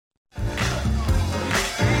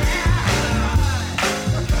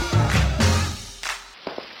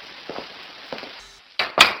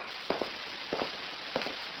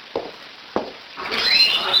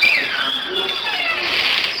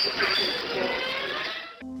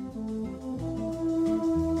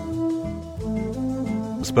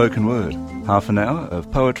Spoken Word, half an hour of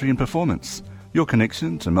poetry and performance, your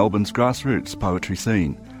connection to Melbourne's grassroots poetry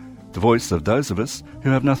scene, the voice of those of us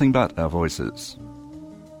who have nothing but our voices.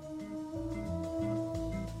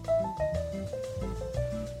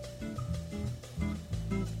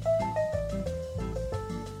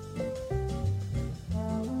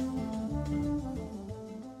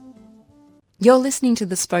 You're listening to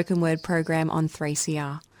the Spoken Word program on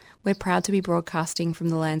 3CR. We're proud to be broadcasting from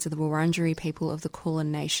the lands of the Wurundjeri people of the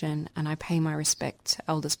Kulin Nation, and I pay my respect to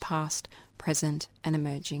elders past, present and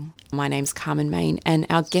emerging. My name's Carmen Main, and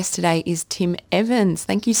our guest today is Tim Evans.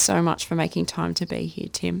 Thank you so much for making time to be here,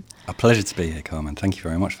 Tim. A pleasure to be here, Carmen. Thank you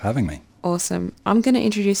very much for having me. Awesome. I'm going to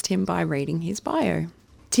introduce Tim by reading his bio.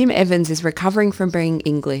 Tim Evans is recovering from being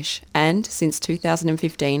English and, since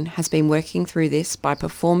 2015, has been working through this by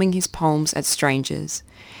performing his poems at strangers.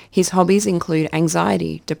 His hobbies include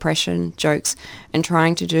anxiety, depression, jokes, and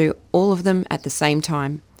trying to do all of them at the same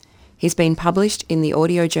time. He's been published in the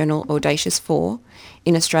audio journal Audacious 4,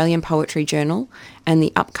 in Australian Poetry Journal, and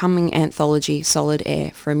the upcoming anthology Solid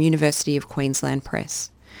Air from University of Queensland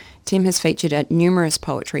Press. Tim has featured at numerous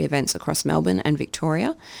poetry events across Melbourne and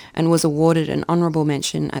Victoria and was awarded an honourable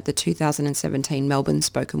mention at the 2017 Melbourne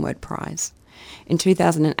Spoken Word Prize. In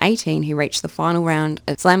 2018, he reached the final round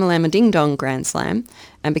of Slamalamadingdong Grand Slam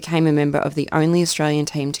and became a member of the only Australian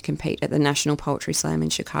team to compete at the National Poetry Slam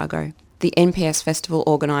in Chicago. The NPS Festival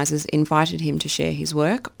organisers invited him to share his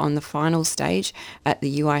work on the final stage at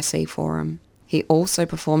the UIC Forum. He also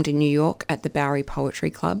performed in New York at the Bowery Poetry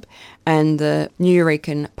Club and the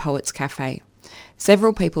Newyorican Poets Cafe.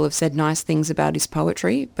 Several people have said nice things about his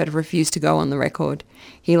poetry, but have refused to go on the record.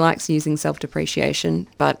 He likes using self-depreciation,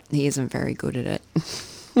 but he isn't very good at it.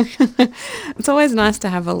 It's always nice to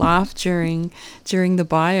have a laugh during the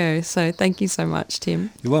bio, so thank you so much,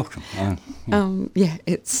 Tim. You're welcome.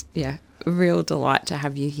 It's a real delight to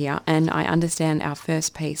have you here, and I understand our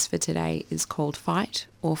first piece for today is called Fight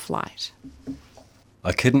or Flight.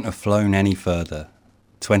 I couldn't have flown any further.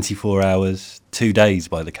 24 hours, 2 days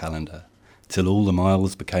by the calendar, till all the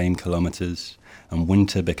miles became kilometres and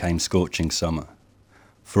winter became scorching summer.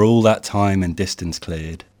 For all that time and distance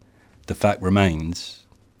cleared, the fact remains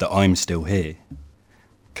that I'm still here.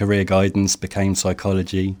 Career guidance became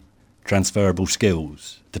psychology, transferable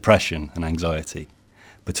skills, depression and anxiety,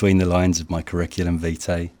 between the lines of my curriculum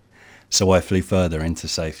vitae, so I flew further into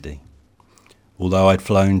safety. Although I'd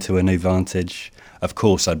flown to a new vantage, of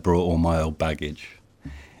course I'd brought all my old baggage.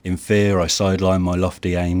 In fear I sidelined my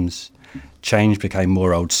lofty aims. Change became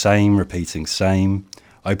more old same, repeating same.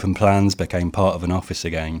 Open plans became part of an office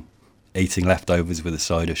again, eating leftovers with a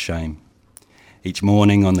side of shame. Each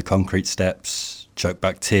morning on the concrete steps, choked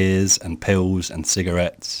back tears and pills and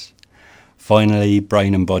cigarettes. Finally,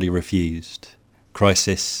 brain and body refused.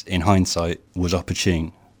 Crisis, in hindsight, was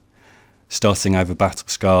opportune. Starting over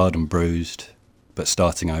battle-scarred and bruised, but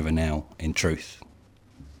starting over now, in truth.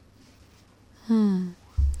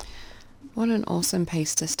 What an awesome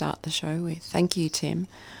piece to start the show with. Thank you, Tim.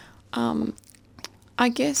 I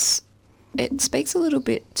guess it speaks a little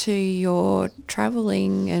bit to your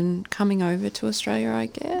travelling and coming over to Australia, I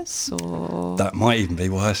guess, or... That might even be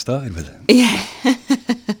why I started with it. Yeah.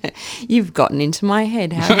 You've gotten into my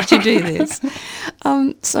head. How did you do this?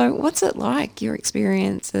 So what's it like, your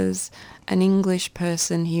experience as an English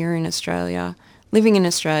person here in Australia, living in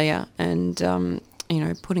Australia and,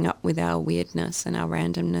 putting up with our weirdness and our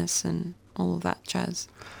randomness and all of that jazz?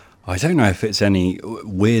 I don't know if it's any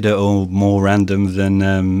weirder or more random than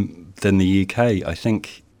the UK. I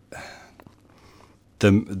think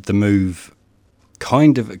the move,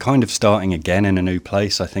 kind of starting again in a new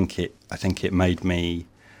place. I think it made me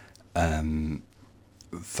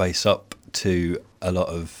face up to a lot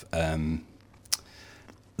of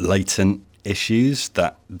latent issues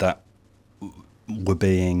that were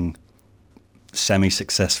being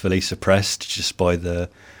semi-successfully suppressed just by the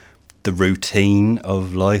routine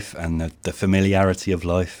of life and the familiarity of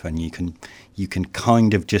life, and you can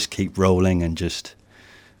kind of just keep rolling and just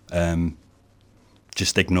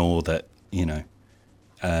ignore that, in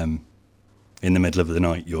the middle of the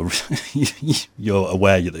night you're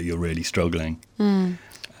aware that you're really struggling. And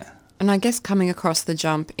I guess coming across the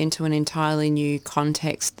jump into an entirely new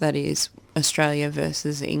context that is Australia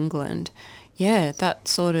versus England, that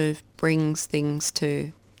sort of brings things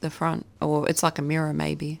to the front, or it's like a mirror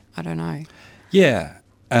maybe, I don't know.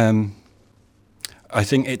 I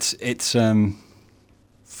think it's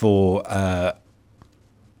for a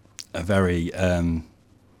very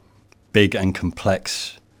big and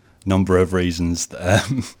complex number of reasons.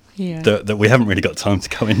 that we haven't really got time to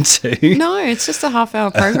go into. No, it's just a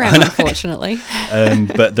half-hour program, unfortunately.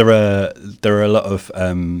 But there are a lot of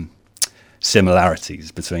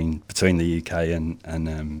similarities between the UK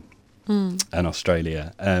and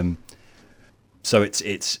Australia. So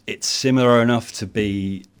it's similar enough to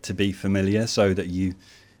be familiar, so that you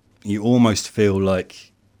almost feel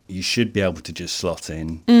like you should be able to just slot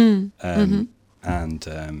in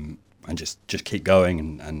and just keep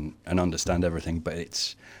going and understand everything. But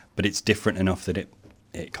it's different enough that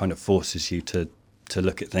it kind of forces you to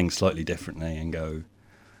look at things slightly differently and go,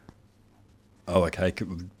 oh, okay,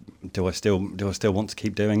 do I still want to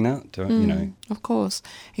keep doing that? Of course,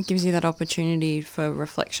 it gives you that opportunity for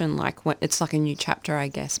reflection. Like it's like a new chapter, I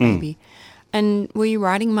guess, maybe. And were you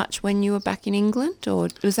writing much when you were back in England, or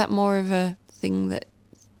was that more of a thing that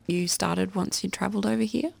you started once you travelled over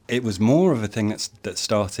here? It was more of a thing that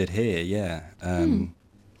started here, yeah. And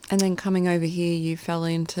then coming over here, you fell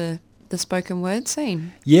into the spoken word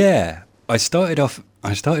scene. Yeah, I started off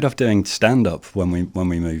doing stand-up when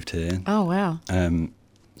we moved here. Oh wow.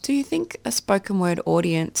 Do you think a spoken word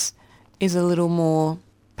audience is a little more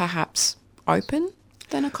perhaps open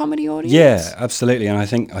than a comedy audience? Yeah, absolutely. And I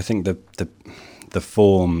think the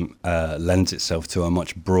form lends itself to a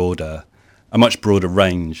much broader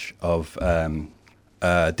range of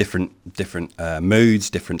different moods,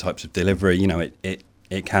 different types of delivery. You know,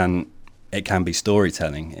 it can be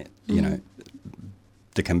storytelling.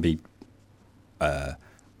 There can be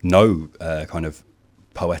no kind of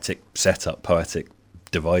poetic setup, poetic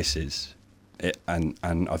devices, and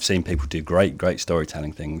I've seen people do great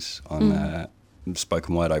storytelling things on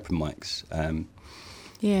spoken word open mics.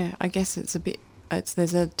 Yeah, I guess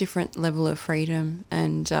there's a different level of freedom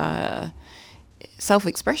and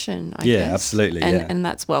self-expression, I guess. Yeah, absolutely. And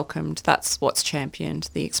that's welcomed. That's what's championed,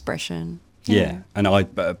 the expression. Yeah, and I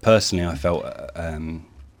personally I felt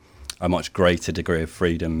a much greater degree of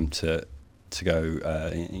freedom to go.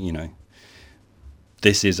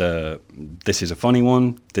 This is a funny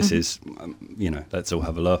one. This is, let's all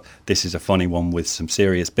have a laugh. This is a funny one with some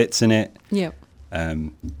serious bits in it. Yep.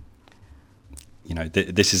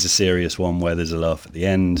 This is a serious one where there's a laugh at the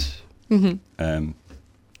end. Mm-hmm.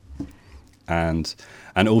 And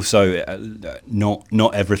also,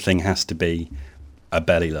 not everything has to be a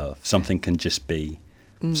belly laugh. Something can just be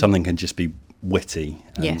witty.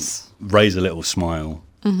 And yes. Raise a little smile.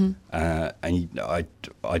 Mm-hmm. And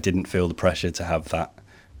I didn't feel the pressure to have that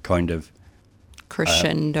kind of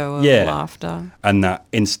crescendo of laughter and that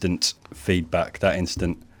instant feedback,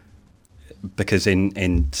 because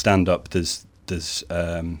in stand up there's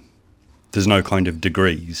no kind of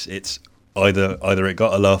degrees. It's either it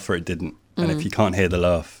got a laugh or it didn't, and if you can't hear the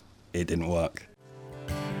laugh, it didn't work.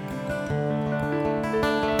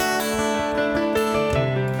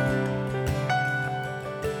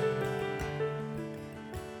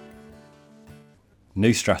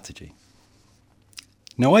 New strategy.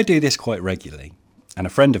 Now, I do this quite regularly, and a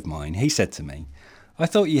friend of mine, he said to me, I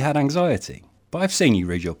thought you had anxiety, but I've seen you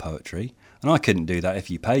read your poetry, and I couldn't do that if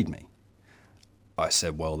you paid me. I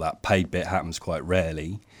said, well, that paid bit happens quite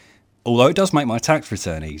rarely, although it does make my tax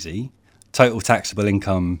return easy. Total taxable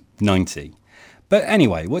income, 90. But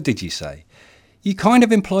anyway, what did you say? You kind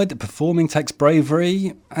of implied that performing takes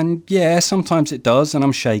bravery, and yeah, sometimes it does, and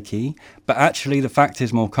I'm shaky, but actually the fact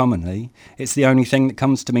is more commonly, it's the only thing that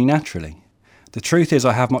comes to me naturally. The truth is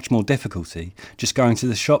I have much more difficulty just going to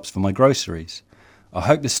the shops for my groceries. I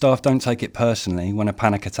hope the staff don't take it personally when a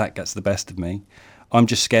panic attack gets the best of me. I'm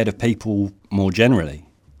just scared of people more generally.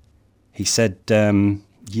 He said,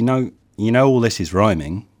 you know all this is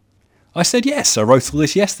rhyming. I said, yes, I wrote all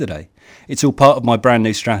this yesterday. It's all part of my brand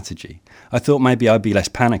new strategy. I thought maybe I'd be less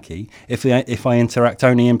panicky if I interact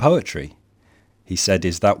only in poetry. He said,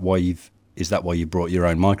 is that why you brought your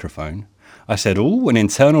own microphone? I said, oh, an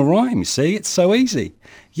internal rhyme, see, it's so easy.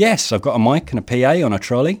 Yes, I've got a mic and a PA on a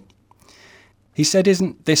trolley. He said,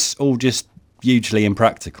 isn't this all just hugely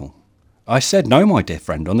impractical? I said, no, my dear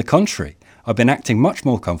friend, on the contrary. I've been acting much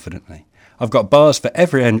more confidently. I've got bars for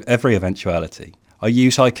every eventuality. I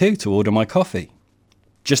use haiku to order my coffee.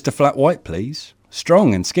 Just a flat white, please.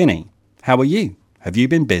 Strong and skinny. How are you? Have you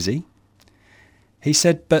been busy? He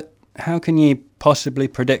said, but how can you possibly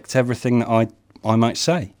predict everything that I might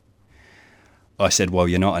say? I said, well,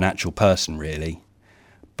 you're not an actual person, really,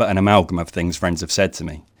 but an amalgam of things friends have said to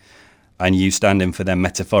me. And you stand in for them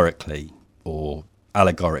metaphorically or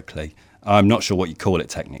allegorically. I'm not sure what you call it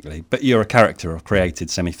technically, but you're a character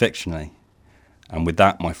created semi-fictionally. And with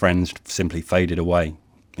that, my friends simply faded away.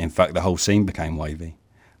 In fact, the whole scene became wavy,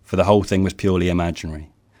 for the whole thing was purely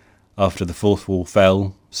imaginary. After the fourth wall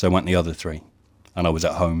fell, so went the other three, and I was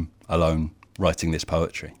at home, alone, writing this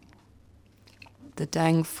poetry. The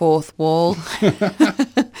dang fourth wall.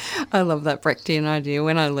 I love that Brechtian idea.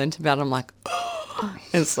 When I learnt about it, I'm like, oh,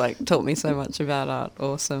 it's like taught me so much about art.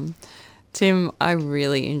 Awesome. Tim, I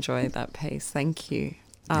really enjoyed that piece. Thank you.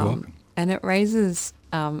 You're welcome. And it raises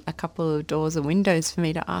a couple of doors and windows for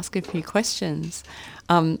me to ask a few questions.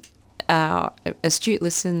 Our astute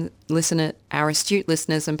our astute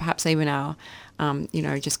listeners, and perhaps even our,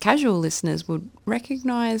 just casual listeners would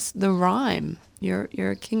recognise the rhyme. You're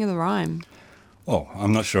a king of the rhyme. Oh,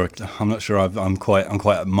 I'm not sure. I'm quite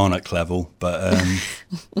at monarch level, but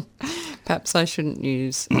perhaps I shouldn't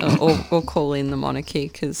use or call in the monarchy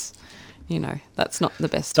because, that's not the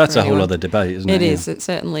best. That's for a whole anyone. other debate, isn't it? It is. It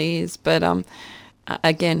certainly is. But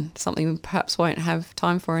again, something we perhaps won't have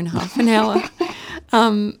time for in half an hour.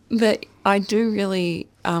 But I do really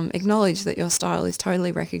acknowledge that your style is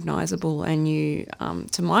totally recognisable, and you,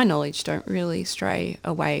 to my knowledge, don't really stray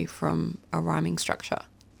away from a rhyming structure.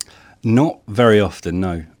 Not very often,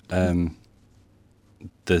 no.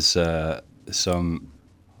 There's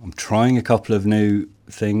I'm trying a couple of new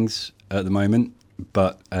things at the moment,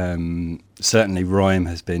 but certainly rhyme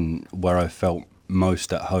has been where I felt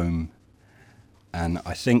most at home. And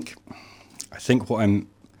I think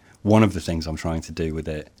one of the things I'm trying to do with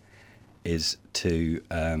it is to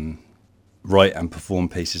write and perform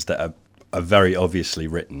pieces that are very obviously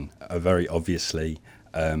written, are very obviously,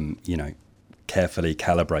 carefully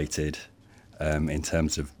calibrated in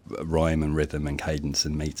terms of rhyme and rhythm and cadence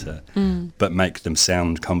and meter, but make them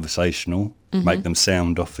sound conversational, make them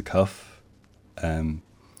sound off the cuff.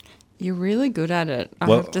 You're really good at it, I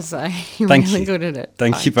have to say. You're thank really you. good at it.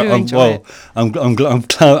 Thank you. I do enjoy it.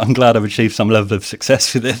 I'm glad I've achieved some level of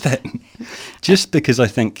success with it then. Just because I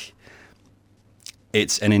think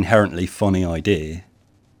it's an inherently funny idea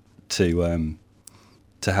to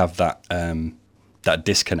have that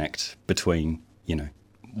disconnect between,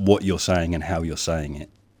 what you're saying and how you're saying it.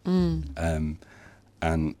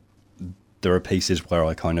 And there are pieces where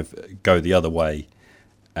I kind of go the other way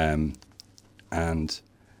and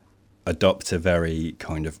adopt a very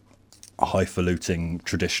kind of highfalutin,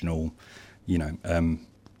 traditional,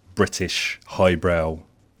 British highbrow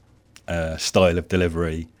style of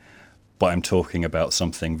delivery, but I'm talking about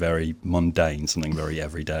something very mundane, something very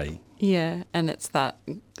everyday. Yeah, and it's that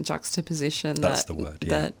juxtaposition. That's the word,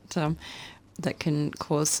 yeah. That can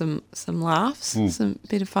cause some laughs, some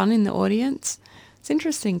bit of fun in the audience. It's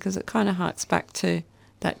interesting because it kind of harks back to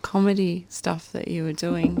that comedy stuff that you were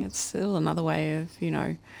doing. It's still another way of,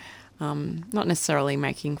 not necessarily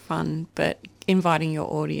making fun, but inviting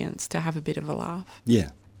your audience to have a bit of a laugh. Yeah.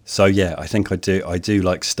 So yeah, I think I do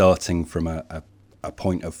like starting from a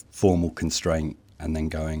point of formal constraint and then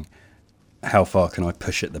going, how far can I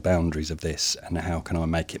push at the boundaries of this, and how can I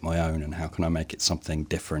make it my own, and how can I make it something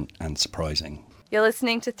different and surprising? You're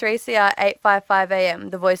listening to 3CR 855 AM,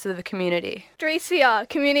 the voice of the community. 3CR,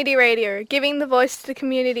 community radio, giving the voice to the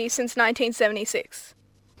community since 1976.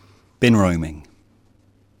 Been roaming.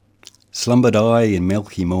 Slumbered I in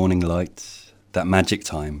milky morning light, that magic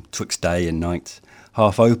time twixt day and night,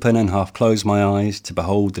 half open and half close my eyes to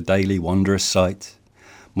behold the daily wondrous sight.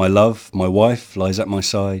 My love, my wife, lies at my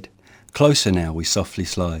side. Closer now we softly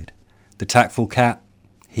slide. The tactful cat,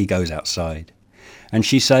 he goes outside. And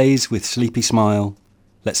she says with sleepy smile,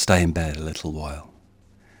 let's stay in bed a little while.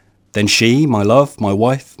 Then she, my love, my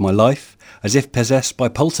wife, my life, as if possessed by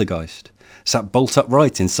poltergeist, sat bolt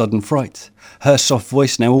upright in sudden fright, her soft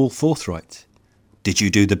voice now all forthright. Did you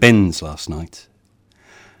do the bins last night?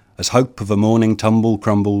 As hope of a morning tumble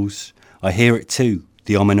crumbles, I hear it too,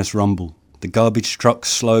 the ominous rumble, the garbage truck's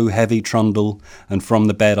slow, heavy trundle, and from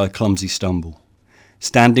the bed I clumsy stumble.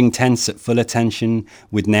 Standing tense at full attention,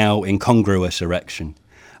 with now incongruous erection.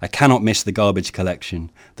 I cannot miss the garbage collection,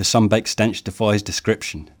 the sun-baked stench defies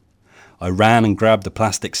description. I ran and grabbed the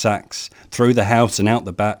plastic sacks, through the house and out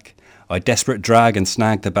the back. I desperate drag and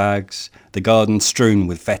snag the bags, the garden strewn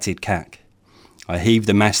with fetid cack. I heave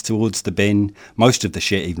the mess towards the bin, most of the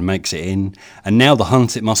shit even makes it in, and now the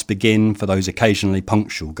hunt it must begin for those occasionally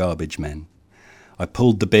punctual garbage men. I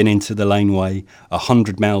pulled the bin into the laneway,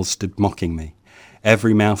 100 mouths stood mocking me.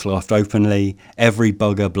 Every mouth laughed openly, every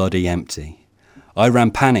bugger bloody empty. I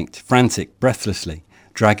ran panicked, frantic, breathlessly,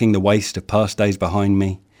 dragging the waste of past days behind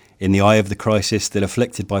me. In the eye of the crisis still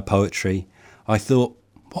afflicted by poetry, I thought,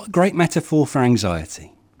 what a great metaphor for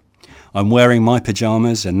anxiety. I'm wearing my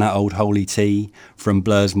pyjamas and that old holy tee from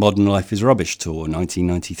Blur's Modern Life is Rubbish tour,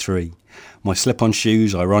 1993. My slip-on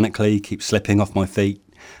shoes, ironically, keep slipping off my feet,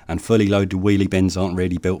 and fully loaded wheelie bins aren't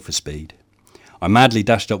really built for speed. I madly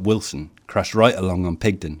dashed up Wilson, crashed right along on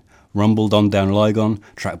Pigden, rumbled on down Lygon,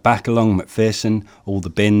 tracked back along Macpherson, all the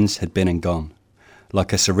bins had been and gone.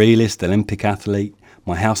 Like a surrealist Olympic athlete,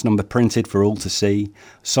 my house number printed for all to see,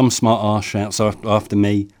 some smart arse shouts after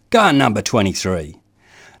me, "Gun number 23!"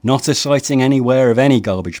 Not a sighting anywhere of any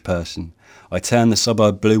garbage person. I turned the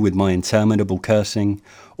suburb blue with my interminable cursing,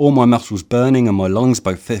 all my muscles burning and my lungs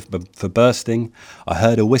both fit for bursting. I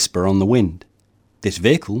heard a whisper on the wind. This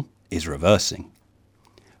vehicle is reversing.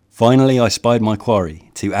 Finally I spied my quarry,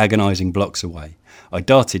 2 agonising blocks away. I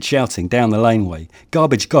darted shouting down the laneway,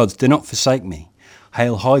 "Garbage gods, do not forsake me.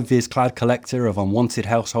 Hail high-vis-clad collector of unwanted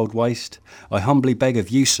household waste. I humbly beg of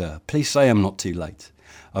you, sir, please say I'm not too late.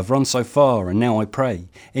 I've run so far, and now I pray,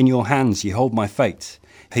 in your hands you hold my fate."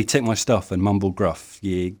 He took my stuff and mumbled gruff,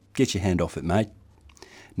 "Yeah, get your hand off it, mate."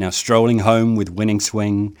 Now strolling home with winning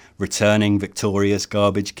swing, returning victorious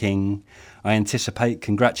garbage king, I anticipate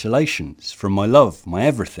congratulations from my love, my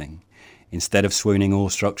everything. Instead of swooning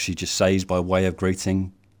awestruck, she just says by way of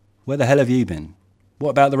greeting, "Where the hell have you been?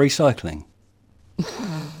 What about the recycling?"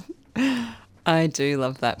 I do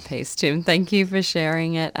love that piece, Tim. Thank you for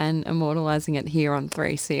sharing it and immortalising it here on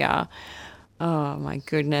 3CR. Oh, my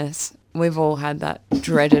goodness. We've all had that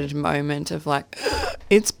dreaded moment of like,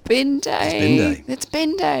 it's bin day. It's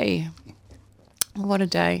bin day. What a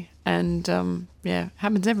day. And,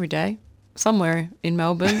 happens every day. Somewhere in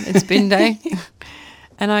Melbourne, it's bin day.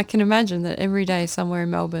 And I can imagine that every day somewhere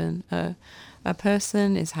in Melbourne, a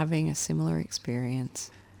person is having a similar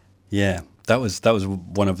experience. Yeah. That was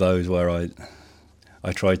one of those where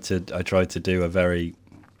I tried to do a very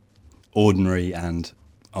ordinary and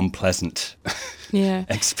unpleasant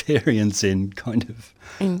experience in kind of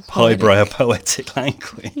highbrow poetic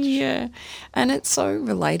language. Yeah, and it's so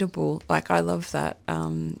relatable. Like, I love that.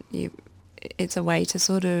 It's a way to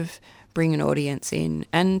sort of bring an audience in,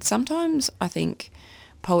 and sometimes I think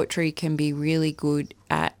poetry can be really good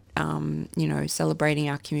at celebrating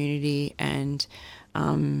our community and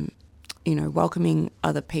welcoming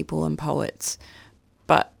other people and poets.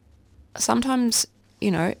 But sometimes,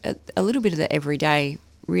 a little bit of the everyday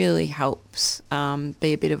really helps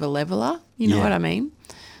be a bit of a leveler. You know what I mean?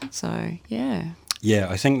 So, yeah. Yeah,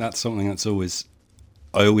 I think that's something that's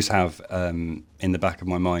I always have in the back of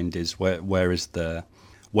my mind is where's the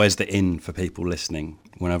in for people listening?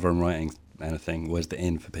 Whenever I'm writing anything, where's the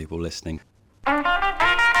in for people listening?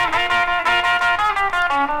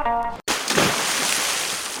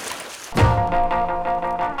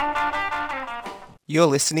 You're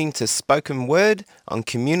listening to Spoken Word on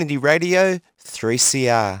Community Radio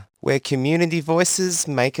 3CR, where community voices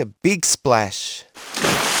make a big splash.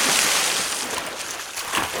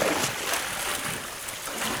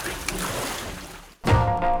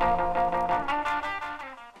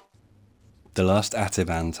 The last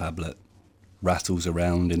Ativan tablet rattles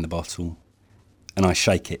around in the bottle, and I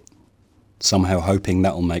shake it, somehow hoping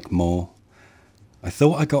that'll make more. I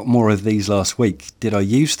thought I got more of these last week. Did I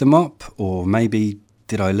use them up, or maybe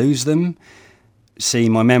did I lose them? See,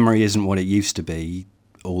 my memory isn't what it used to be,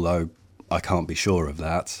 although I can't be sure of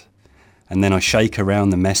that. And then I shake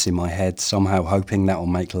around the mess in my head, somehow hoping that'll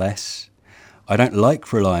make less. I don't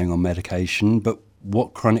like relying on medication, but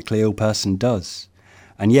what chronically ill person does?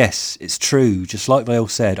 And yes, it's true, just like they all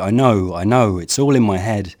said, I know, it's all in my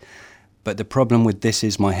head. But the problem with this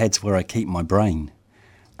is my head's where I keep my brain.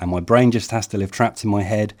 And my brain just has to live trapped in my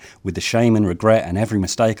head with the shame and regret and every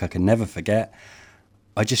mistake I can never forget.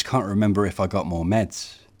 I just can't remember if I got more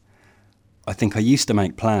meds. I think I used to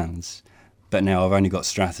make plans, but now I've only got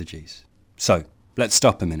strategies. So, let's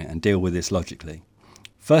stop a minute and deal with this logically.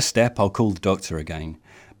 First step, I'll call the doctor again,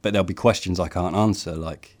 but there'll be questions I can't answer,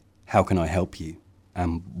 like, how can I help you?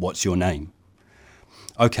 And what's your name?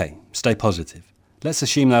 Okay, stay positive. Let's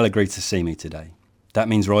assume they'll agree to see me today. That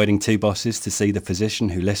means riding 2 buses to see the physician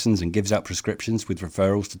who listens and gives out prescriptions with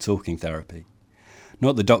referrals to talking therapy.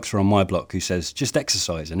 Not the doctor on my block who says, just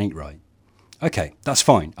exercise and eat right. Okay, that's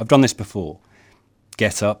fine. I've done this before.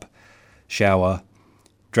 Get up, shower,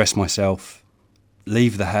 dress myself,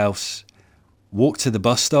 leave the house, walk to the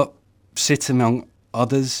bus stop, sit among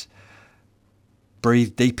others,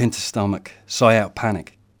 breathe deep into stomach, sigh out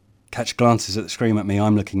panic, catch glances that scream at me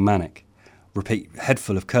I'm looking manic. Repeat head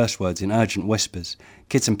full of curse words in urgent whispers.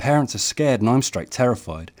 Kids and parents are scared and I'm straight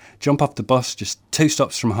terrified. Jump off the bus just 2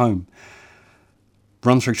 stops from home.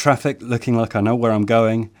 Run through traffic looking like I know where I'm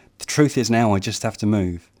going. The truth is now I just have to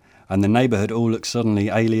move. And the neighbourhood all looks suddenly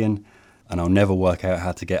alien and I'll never work out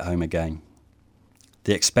how to get home again.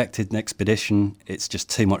 The expected expedition, it's just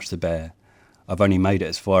too much to bear. I've only made it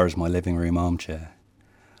as far as my living room armchair.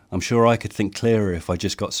 I'm sure I could think clearer if I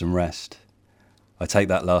just got some rest. I take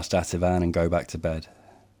that last Ativan and go back to bed.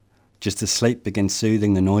 Just as sleep begins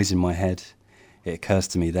soothing the noise in my head, it occurs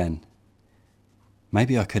to me then,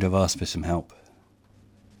 maybe I could have asked for some help.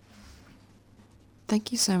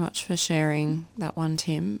 Thank you so much for sharing that one,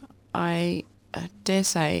 Tim. I dare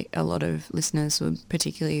say a lot of listeners would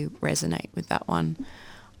particularly resonate with that one.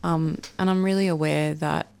 And I'm really aware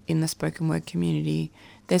that in the spoken word community,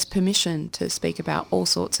 there's permission to speak about all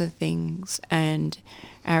sorts of things, and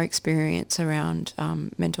our experience around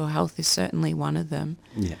mental health is certainly one of them.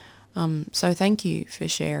 Yeah. So thank you for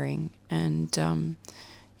sharing. And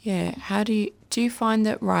how do you find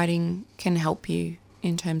that writing can help you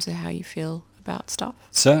in terms of how you feel about stuff?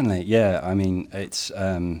 Certainly, yeah. I mean, it's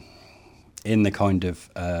in the kind of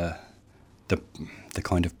the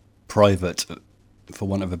kind of private, for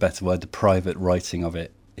want of a better word, the private writing of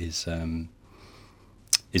it is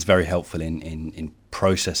very helpful in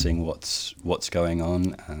processing what's going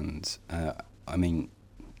on. And I mean,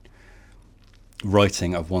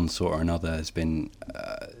 writing of one sort or another has been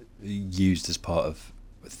used as part of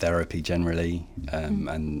therapy generally,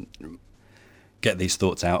 and get these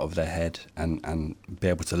thoughts out of their head and be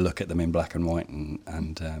able to look at them in black and white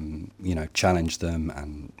and challenge them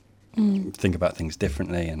and think about things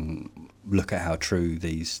differently and look at how true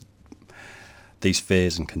these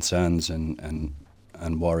fears and concerns and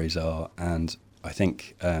worries are. And I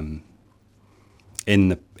think in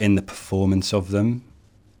the performance of them,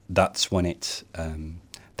 that's when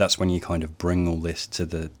you kind of bring all this to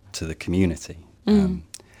the community, and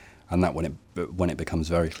that when it becomes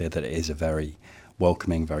very clear that it is a very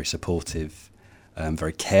welcoming, very supportive,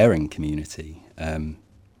 very caring community,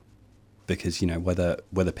 because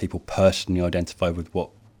whether people personally identify with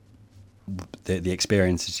what the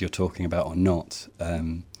experiences you're talking about or not,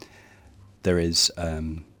 there is a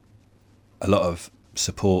lot of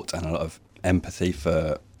support and a lot of empathy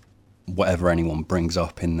for whatever anyone brings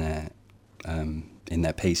up in their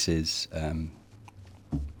pieces.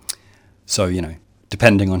 So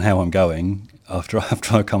depending on how I'm going after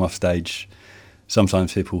I come off stage,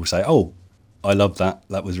 sometimes people will say, "Oh, I love that.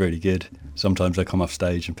 That was really good." Sometimes I come off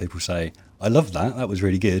stage and people say, "I love that. That was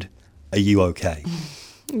really good. Are you okay?"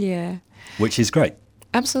 Yeah. Which is great.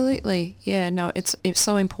 Absolutely. Yeah, no, it's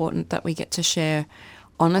so important that we get to share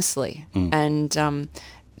honestly, and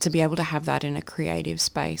to be able to have that in a creative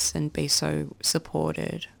space and be so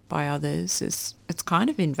supported by others it's kind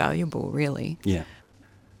of invaluable, really. Yeah.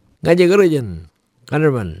 Ngajagarajan,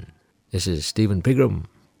 Gunnerman. This is Stephen Pigram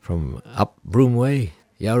from up Broome Way,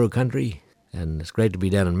 Yarra Country, and it's great to be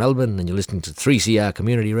down in Melbourne, and you're listening to 3CR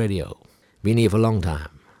Community Radio. Been here for a long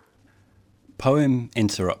time. Poem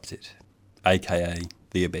Interrupted, aka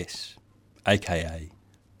The Abyss, aka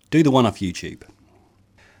do the one off YouTube.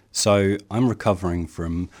 So I'm recovering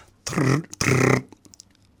from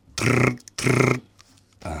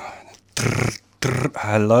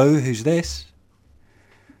hello, who's this?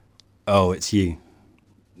 Oh, it's you,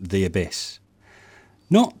 The Abyss.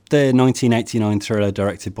 Not the 1989 thriller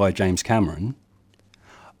directed by James Cameron.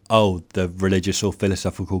 Oh, the religious or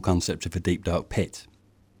philosophical concept of a deep dark pit.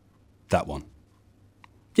 That one.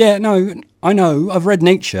 Yeah, no, I know, I've read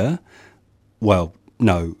Nietzsche. Well,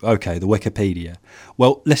 no, okay, the Wikipedia.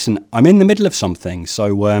 Well, listen, I'm in the middle of something, so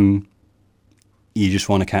you just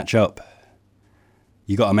want to catch up.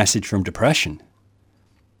 You got a message from depression.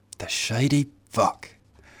 The shady fuck.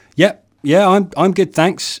 Yep, yeah, I'm good,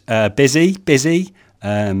 thanks. Busy.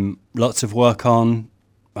 Lots of work on.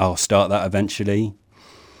 I'll start that eventually.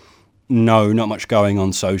 No, not much going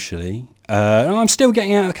on socially. I'm still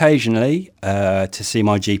getting out occasionally to see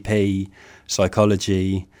my GP,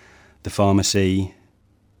 psychology, the pharmacy.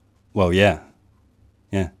 Well, yeah,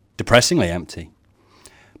 depressingly empty.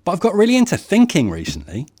 But I've got really into thinking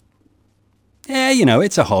recently. Yeah,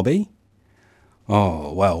 it's a hobby.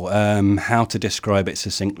 Oh, well, how to describe it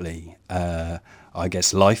succinctly? I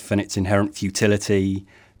guess life and its inherent futility,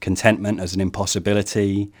 contentment as an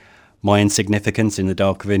impossibility, my insignificance in the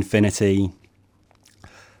dark of infinity.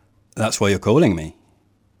 That's why you're calling me.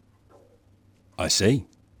 I see.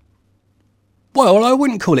 Well, I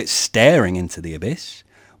wouldn't call it staring into the abyss.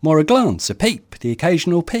 More a glance, a peep, the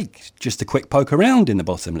occasional peek, just a quick poke around in the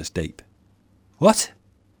bottomless deep. What?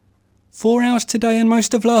 4 hours today and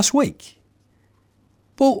most of last week?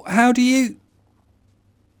 Well, how do you...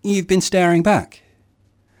 You've been staring back.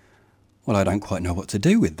 Well, I don't quite know what to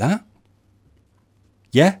do with that.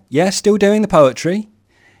 Yeah, still doing the poetry.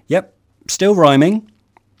 Yep, still rhyming.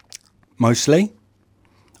 Mostly.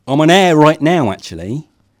 I'm on air right now, actually.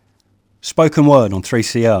 Spoken word on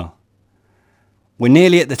 3CR. We're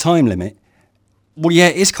nearly at the time limit. Well, yeah,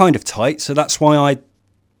 it is kind of tight, so that's why I...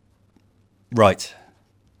 Right.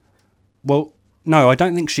 Well, no, I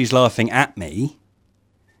don't think she's laughing at me.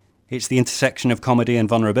 It's the intersection of comedy and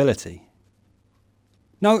vulnerability.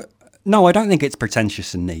 No, I don't think it's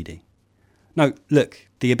pretentious and needy. No, look,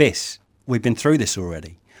 the abyss. we've been through this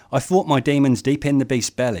already. I fought my demons deep in the beast's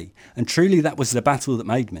belly, and truly that was the battle that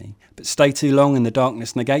made me, but stay too long and the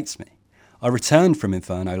darkness negates me. I returned from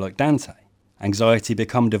Inferno like Dante, anxiety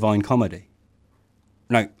become divine comedy.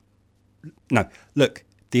 No, look,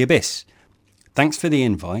 the Abyss. Thanks for the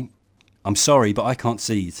invite. I'm sorry, but I can't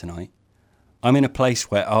see you tonight. I'm in a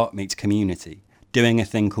place where art meets community, doing a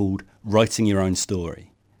thing called writing your own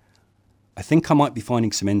story. I think I might be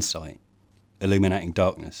finding some insight, illuminating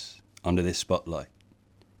darkness under this spotlight.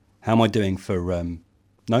 How am I doing for,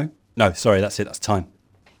 No, sorry, that's it, that's time.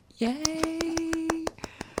 Yay!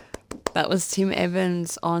 That was Tim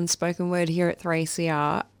Evans on Spoken Word here at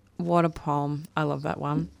 3CR. What a poem. I love that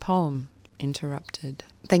one. Poem interrupted.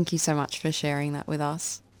 Thank you so much for sharing that with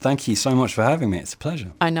us. Thank you so much for having me. It's a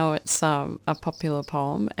pleasure. I know it's a popular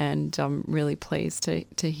poem, and I'm really pleased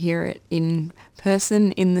to hear it in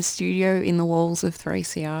person, in the studio, in the walls of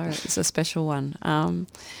 3CR. It's a special one.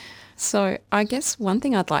 So I guess one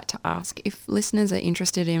thing I'd like to ask, if listeners are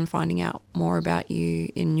interested in finding out more about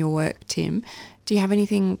you in your work, Tim, do you have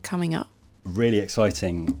anything coming up? Really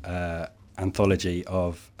exciting anthology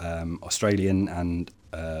of Australian and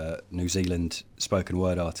New Zealand spoken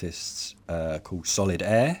word artists called Solid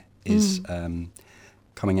Air is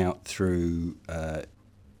coming out through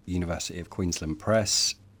University of Queensland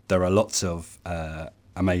Press. There are lots of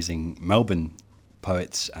amazing Melbourne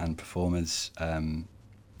poets and performers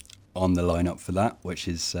on the lineup for that, which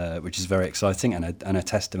is very exciting and a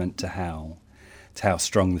testament to how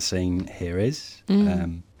strong the scene here is.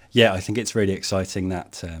 I think it's really exciting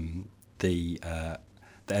that the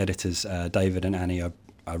editors David and Annie are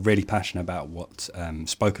really passionate about what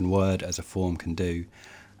spoken word as a form can do,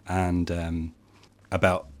 and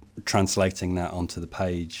about translating that onto the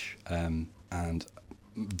page. And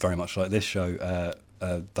very much like this show,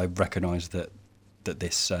 they've recognised that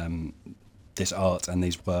this art and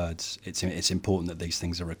these words, it's important that these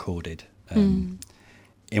things are recorded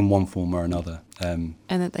in one form or another, and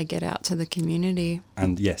that they get out to the community.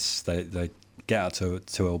 And yes, they get out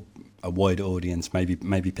to a wider audience,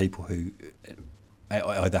 maybe people who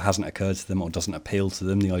either hasn't occurred to them or doesn't appeal to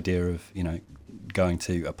them, the idea of going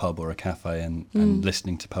to a pub or a cafe and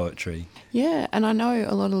listening to poetry. Yeah, and I know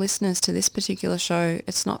a lot of listeners to this particular show,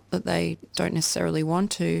 it's not that they don't necessarily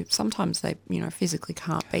want to. Sometimes they, physically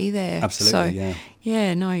can't be there. Absolutely, so,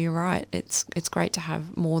 yeah, no, you're right. It's great to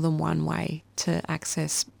have more than one way to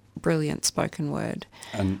access brilliant spoken word.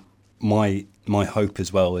 And my hope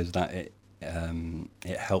as well is that it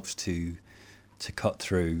helps to cut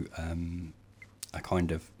through a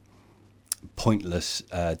kind of pointless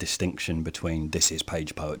distinction between this is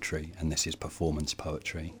page poetry and this is performance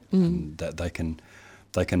poetry, and that they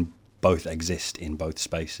can both exist in both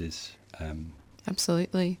spaces.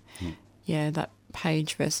 Absolutely. Yeah, that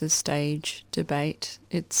page versus stage debate.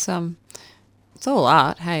 It's all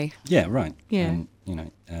art, hey. Yeah, right. Yeah.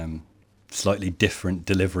 And, slightly different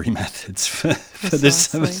delivery methods for the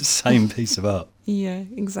same piece of art. Yeah,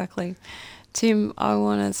 exactly. Tim, I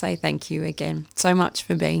want to say thank you again so much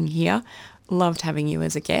for being here. Loved having you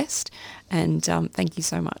as a guest, and thank you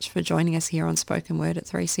so much for joining us here on Spoken Word at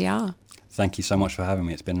 3CR. Thank you so much for having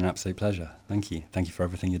me. It's been an absolute pleasure. Thank you. Thank you for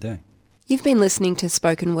everything you're doing. You've been listening to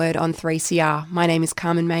Spoken Word on 3CR. My name is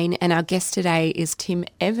Carmen Main, and our guest today is Tim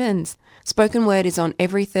Evans. Spoken Word is on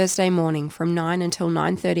every Thursday morning from 9 until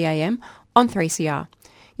 9:30am on 3CR.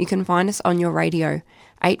 You can find us on your radio,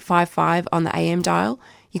 855 on the AM dial.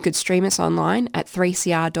 You could stream us online at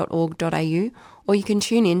 3cr.org.au, or you can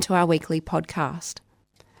tune in to our weekly podcast.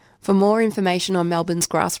 For more information on Melbourne's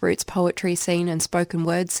grassroots poetry scene and spoken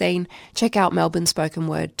word scene, check out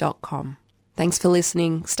melbournespokenword.com. Thanks for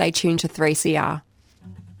listening. Stay tuned to 3CR.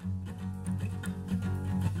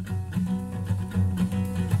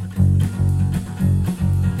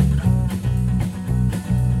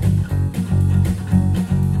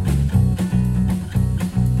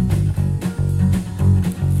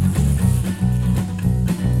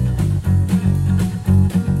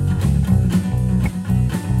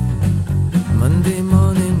 Monday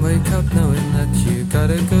morning, wake up knowing that you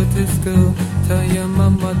gotta go to school. Tell your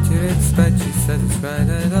mum what to expect, she said it's right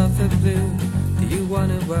out of the blue. Do you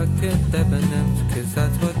wanna work at Debenhams, cause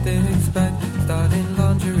that's what they expect. Starting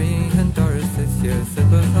lingerie and Doris this year's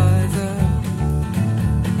supervisor.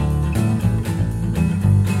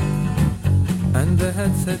 And the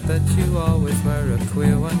head said that you always were a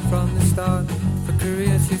queer one from the start. For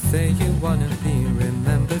careers you say you wanna be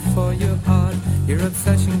remembered for your art. Your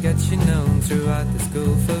obsession gets you known throughout the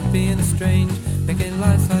school for being strange, making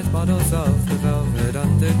life-size models of the velvet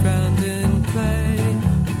underground in play.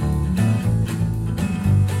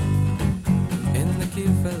 In the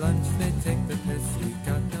queue for lunch